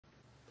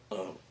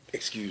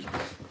Excuse me.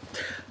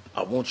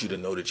 I want you to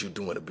know that you're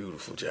doing a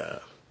beautiful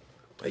job.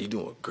 You're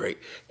doing great.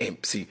 And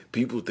see,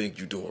 people think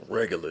you're doing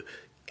regular,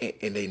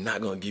 and they're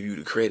not going to give you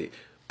the credit.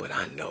 But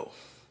I know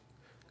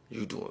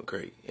you're doing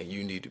great, and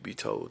you need to be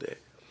told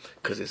that.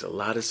 Because there's a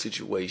lot of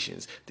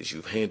situations that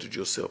you've handled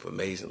yourself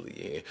amazingly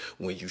in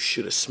when you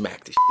should have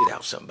smacked the shit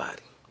out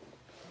somebody.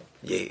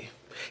 Yeah.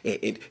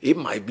 And it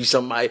might be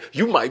somebody,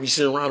 you might be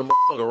sitting around a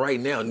motherfucker right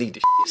now need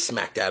the shit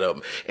smacked out of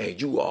him.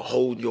 And you are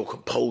holding your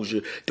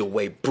composure the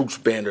way Bruce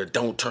Banner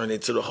don't turn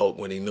into the Hulk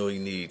when he know he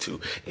need to.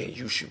 And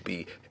you should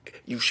be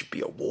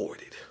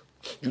awarded.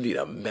 You need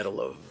a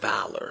Medal of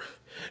Valor.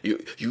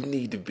 You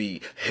need to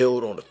be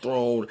held on the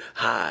throne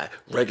high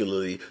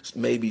regularly,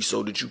 maybe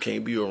so that you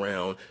can't be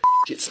around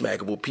shit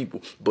smackable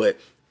people. But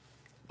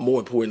more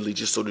importantly,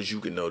 just so that you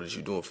can know that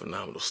you're doing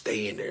phenomenal.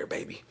 Stay in there,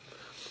 baby.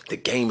 The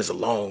game is a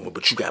long one,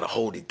 but you got to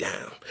hold it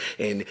down.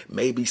 And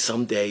maybe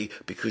someday,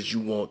 because you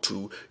want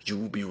to, you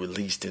will be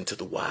released into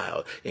the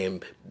wild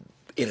and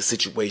in a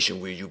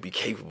situation where you'll be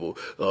capable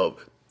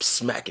of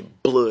smacking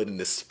blood in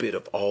the spit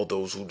of all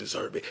those who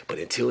deserve it. But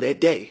until that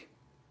day,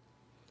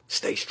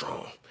 stay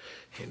strong.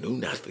 And do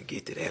not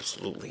forget that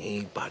absolutely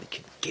anybody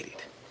can get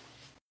it.